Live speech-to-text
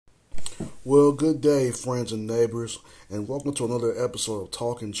Well, good day, friends and neighbors, and welcome to another episode of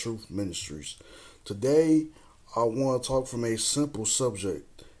Talking Truth Ministries. Today, I want to talk from a simple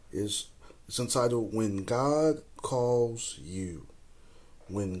subject. It's entitled "When God Calls You."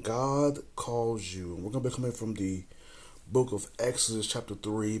 When God calls you, we're going to be coming from the book of Exodus, chapter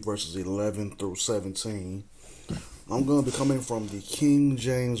 3, verses 11 through 17. I'm going to be coming from the King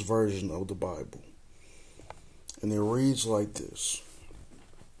James Version of the Bible, and it reads like this.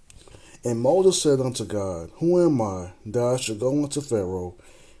 And Moses said unto God, Who am I, that I should go unto Pharaoh,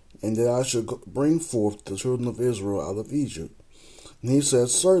 and that I should bring forth the children of Israel out of Egypt? And he said,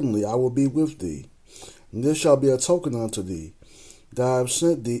 Certainly I will be with thee, and this shall be a token unto thee, that I have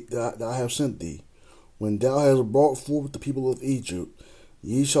sent thee. That I have sent thee. When thou hast brought forth the people of Egypt,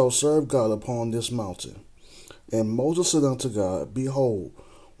 ye shall serve God upon this mountain. And Moses said unto God, Behold,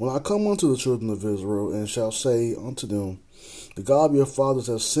 when I come unto the children of Israel, and shall say unto them, The God of your fathers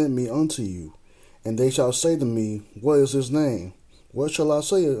has sent me unto you, and they shall say to me, What is his name? What shall I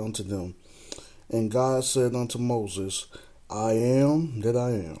say unto them? And God said unto Moses, I am that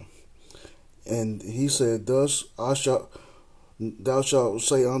I am. And he said, Thou shalt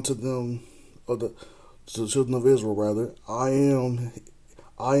say unto them, to the children of Israel, rather, I am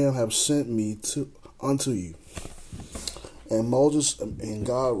have sent me unto you. And Moses and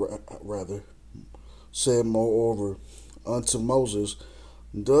God rather said moreover unto Moses,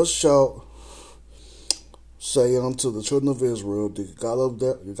 Thus shalt say unto the children of Israel, the God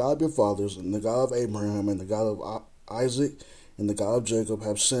of your fathers, and the God of Abraham, and the God of Isaac, and the God of Jacob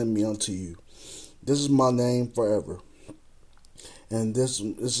have sent me unto you. This is my name forever, and this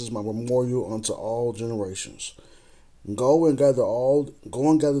is my memorial unto all generations. Go and gather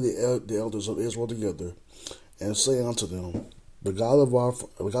the elders of Israel together, and say unto them, the God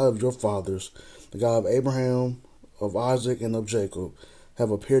of your fathers, the God of Abraham, of Isaac, and of Jacob, have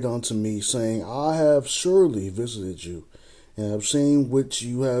appeared unto me, saying, I have surely visited you, and have seen which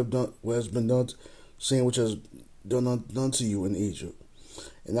you have done, what has been done, seen which has done to you in Egypt.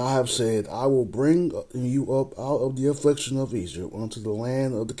 And I have said, I will bring you up out of the affliction of Egypt unto the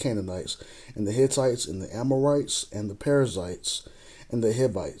land of the Canaanites, and the Hittites, and the Amorites, and the Perizzites, and the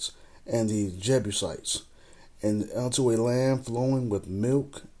Hivites, and the Jebusites, and unto a land flowing with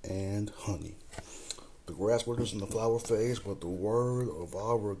milk and honey. The grass withers and the flower fades, but the word of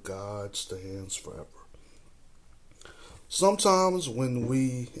our God stands forever. Sometimes when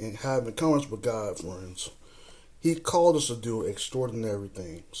we have encounters with God, friends, He called us to do extraordinary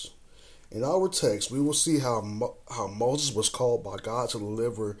things. In our text, we will see how Moses was called by God to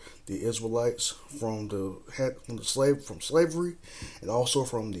deliver the Israelites from slavery, and also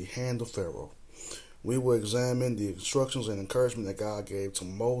from the hand of Pharaoh. We will examine the instructions and encouragement that God gave to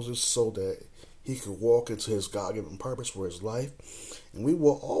Moses so that he could walk into his God-given purpose for his life. And we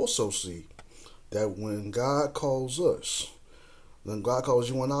will also see that when God calls us, when God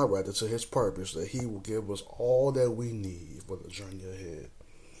calls you and I, rather, to his purpose, that he will give us all that we need for the journey ahead.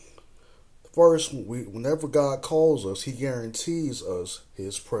 First, whenever God calls us, he guarantees us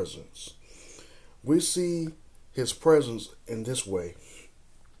his presence. We see his presence in this way.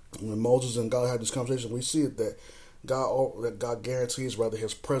 When Moses and God had this conversation, we see that God guarantees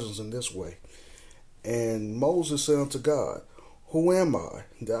his presence in this way. And Moses said unto God, Who am I,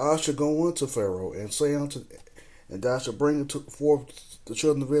 that I should go unto Pharaoh, and that I should bring forth the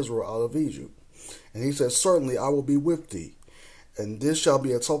children of Israel out of Egypt? And he said, Certainly I will be with thee, and this shall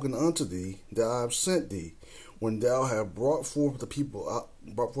be a token unto thee that I have sent thee. When thou have brought forth the people out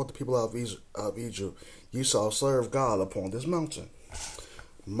of Egypt, ye shall serve God upon this mountain.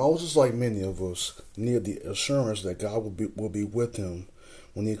 Moses, like many of us, needed the assurance that God will be with him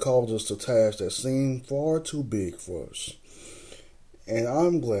when he calls us to tasks that seem far too big for us. And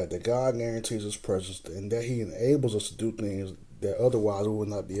I'm glad that God guarantees his presence and that he enables us to do things that otherwise we would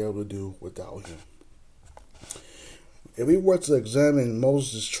not be able to do without him. If we were to examine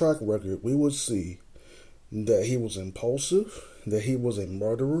Moses' track record, we would see that he was impulsive, that he was a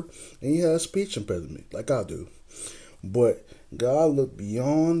murderer, and he had a speech impediment, like I do. But God looked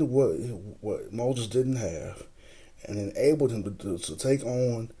beyond what Moses didn't have and enabled him to take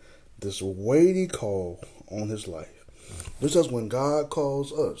on this weighty call on his life. Just as when God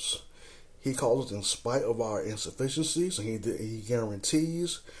calls us, he calls us in spite of our insufficiencies, and he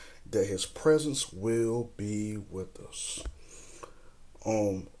guarantees that his presence will be with us.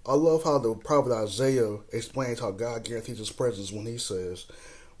 I love how the prophet Isaiah explains how God guarantees his presence when he says,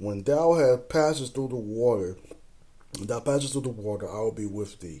 When thou hast passed through the water, I will be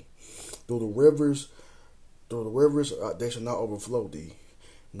with thee. Through the rivers, they shall not overflow thee.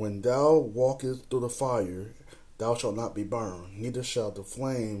 When thou walkest through the fire, thou shalt not be burned, neither shall the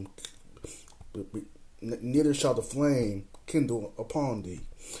flame neither shall the flame kindle upon thee.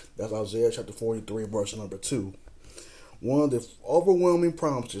 That's Isaiah chapter 43, verse number 2. One of the overwhelming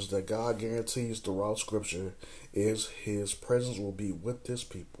promises that God guarantees throughout Scripture is His presence will be with His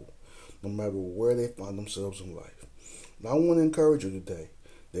people, no matter where they find themselves in life. And I want to encourage you today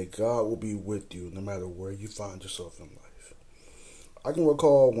that God will be with you no matter where you find yourself in life. I can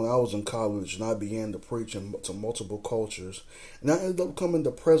recall when I was in college and I began to preach to multiple cultures, and I ended up becoming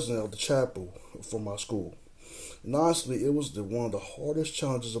the president of the chapel for my school. And honestly, it was one of the hardest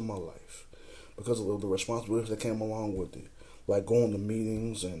challenges of my life because of the responsibilities that came along with it, like going to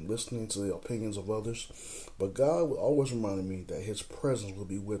meetings and listening to the opinions of others. But God would always remind me that His presence would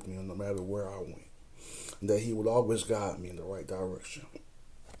be with me no matter where I went, and that He would always guide me in the right direction.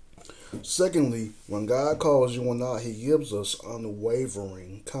 Secondly, when God calls you and I, He gives us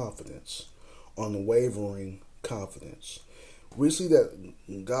unwavering confidence. Unwavering confidence. We see that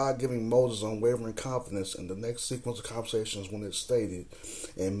God giving Moses unwavering confidence in the next sequence of conversations when it's stated,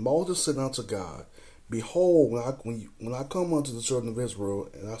 and Moses said unto God, Behold, when I come unto the children of Israel,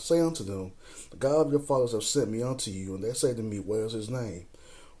 and I say unto them, The God of your fathers have sent me unto you, and they say to me, What is His name?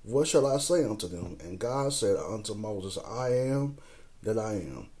 What shall I say unto them? And God said unto Moses, I am that I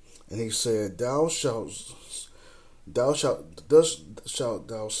am. And He said, thus shalt thou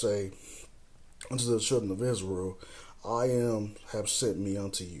say unto the children of Israel, I am have sent me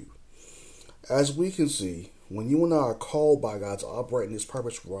unto you. As we can see, when you and I are called by God to operate in His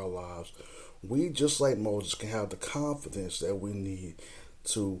purpose for our lives, we, just like Moses, can have the confidence that we need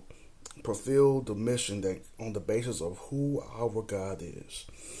to fulfill the mission that on the basis of who our God is.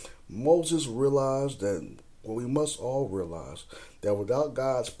 Moses realized that, well, we must all realize that without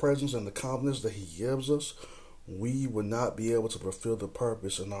God's presence and the confidence that He gives us, we would not be able to fulfill the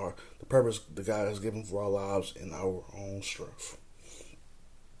purpose the purpose that God has given for our lives in our own strength.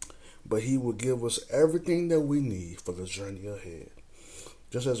 But He will give us everything that we need for the journey ahead,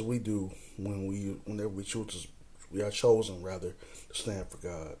 just as we do whenever we are chosen to stand for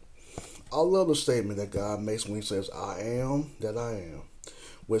God. I love the statement that God makes when He says, I am that I am,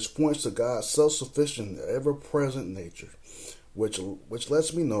 which points to God's self-sufficient, ever-present nature, which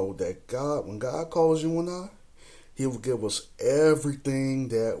lets me know that when God calls you and I, He will give us everything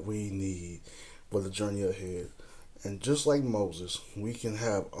that we need for the journey ahead. And just like Moses, we can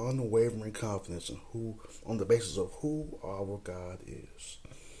have unwavering confidence on the basis of who our God is.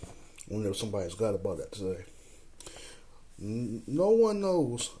 I wonder if somebody's got about that today. No one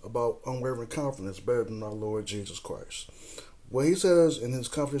knows about unwavering confidence better than our Lord Jesus Christ. What He says in His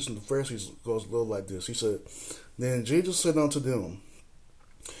confidence in the Pharisees goes a little like this. He said, Then Jesus said unto them,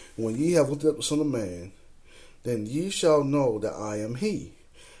 When ye have lifted up the Son of Man, then ye shall know that I am He,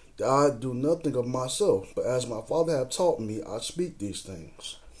 that I do nothing of myself, but as my Father hath taught me, I speak these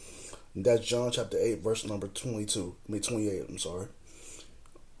things. And that's John chapter 8, verse number 28.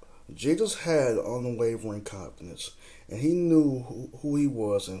 Jesus had unwavering confidence, and He knew who He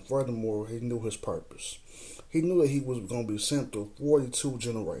was, and furthermore, He knew His purpose. He knew that He was going to be sent through 42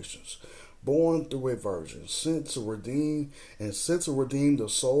 generations, born through a virgin, sent to redeem the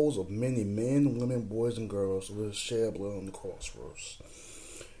souls of many men, women, boys, and girls with His shed blood on the cross for us.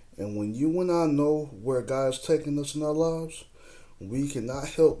 And when you and I know where God is taking us in our lives, we cannot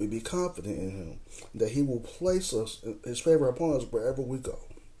help but be confident in Him, that He will place His favor upon us wherever we go.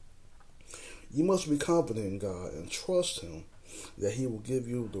 You must be confident in God and trust Him that He will give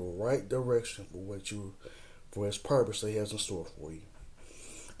you the right direction for His purpose that He has in store for you.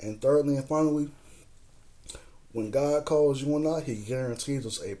 And thirdly and finally, when God calls you and I, He guarantees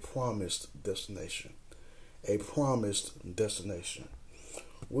us a promised destination. A promised destination.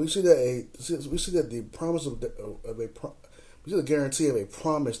 We see the guarantee of a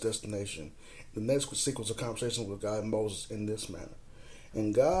promised destination in the next sequence of conversations with God and Moses in this manner.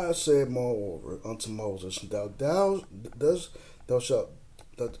 And God said moreover unto Moses, Thus shalt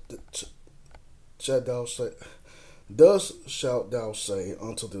thou say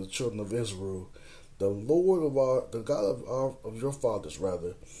unto the children of Israel, the God of your fathers,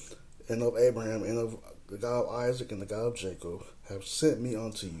 and of Abraham, and of the God of Isaac, and the God of Jacob, have sent me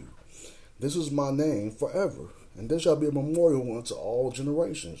unto you. This is my name forever, and there shall be a memorial unto all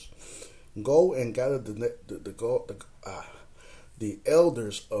generations. Go and gather the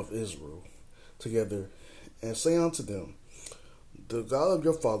elders of Israel together, and say unto them, The God of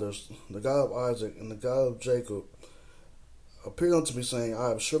your fathers, the God of Isaac, and the God of Jacob appeared unto me, saying, I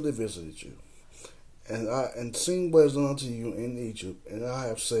have surely visited you, and seen what is done unto you in Egypt, and I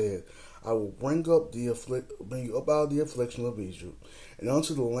have said, I will bring you up out of the affliction of Egypt, and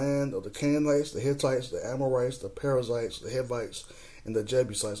unto the land of the Canaanites, the Hittites, the Amorites, the Perizzites, the Hivites, and the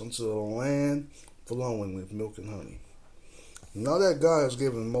Jebusites unto the land flowing with milk and honey. Now that God has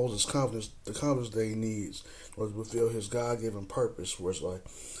given Moses confidence, the confidence that he needs to fulfill his God-given purpose for his life,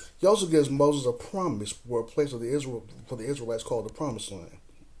 he also gives Moses a promise for a place of for the Israelites called the Promised Land.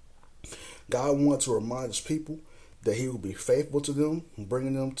 God wants to remind his people that he will be faithful to them,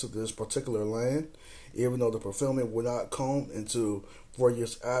 bringing them to this particular land, even though the fulfillment will not come until 4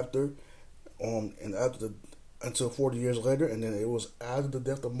 years after, until 40 years later, and then it was after the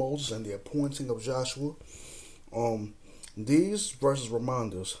death of Moses and the appointing of Joshua. These verses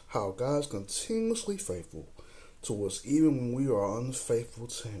remind us how God is continuously faithful to us, even when we are unfaithful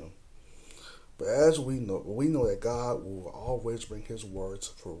to him. But as we know that God will always bring his word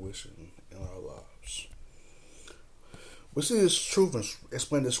to fruition in our lives. We see this truth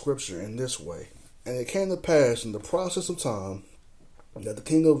explained in Scripture in this way. And it came to pass in the process of time that the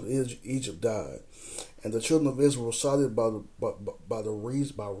king of Egypt died, and the children of Israel were sighted by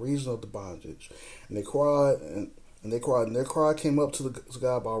reason of the bondage, and they cried, and their cry came up to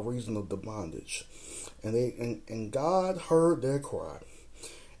God by reason of the bondage, and God heard their cry,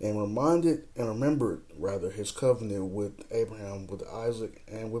 and remembered his covenant with Abraham, with Isaac,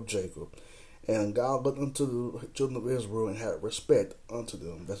 and with Jacob. And God looked unto the children of Israel and had respect unto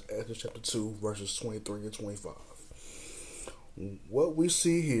them. That's Exodus chapter 2, verses 23 and 25. What we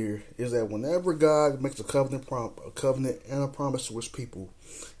see here is that whenever God makes a covenant and a promise to his people,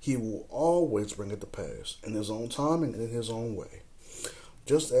 he will always bring it to pass in his own time and in his own way.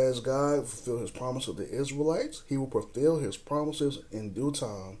 Just as God fulfilled his promise to the Israelites, he will fulfill his promises in due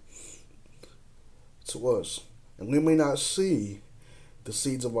time to us. And we may not see the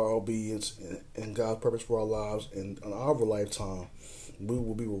seeds of our obedience and God's purpose for our lives in our lifetime. We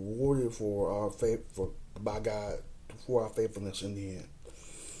will be rewarded for our faith by God for our faithfulness in the end.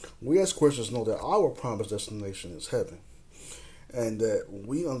 We as Christians know that our promised destination is heaven, and that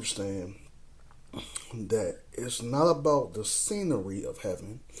we understand that it's not about the scenery of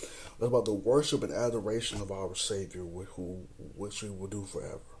heaven, it's about the worship and adoration of our Savior, which we will do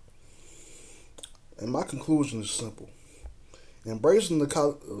forever. And my conclusion is simple. Embracing the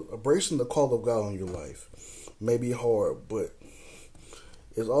call of God on your life may be hard, but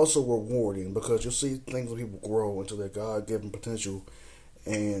it's also rewarding, because you see things when people grow into their God-given potential,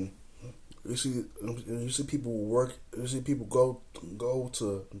 and you see people work. You see people go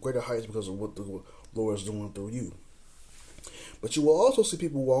to greater heights because of what the Lord is doing through you. But you will also see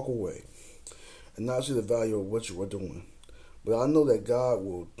people walk away and not see the value of what you are doing. But I know that God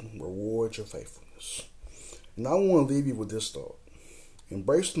will reward your faithfulness. And I want to leave you with this thought.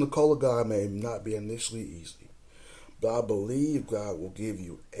 Embracing the call of God may not be initially easy, but I believe God will give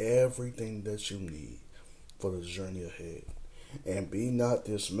you everything that you need for the journey ahead. And be not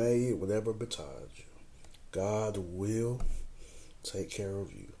dismayed, whatever betides you. God will take care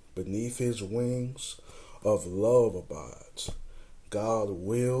of you. Beneath his wings of love abides. God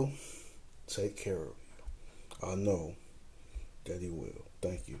will take care of you. I know that he will.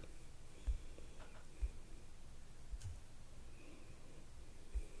 Thank you.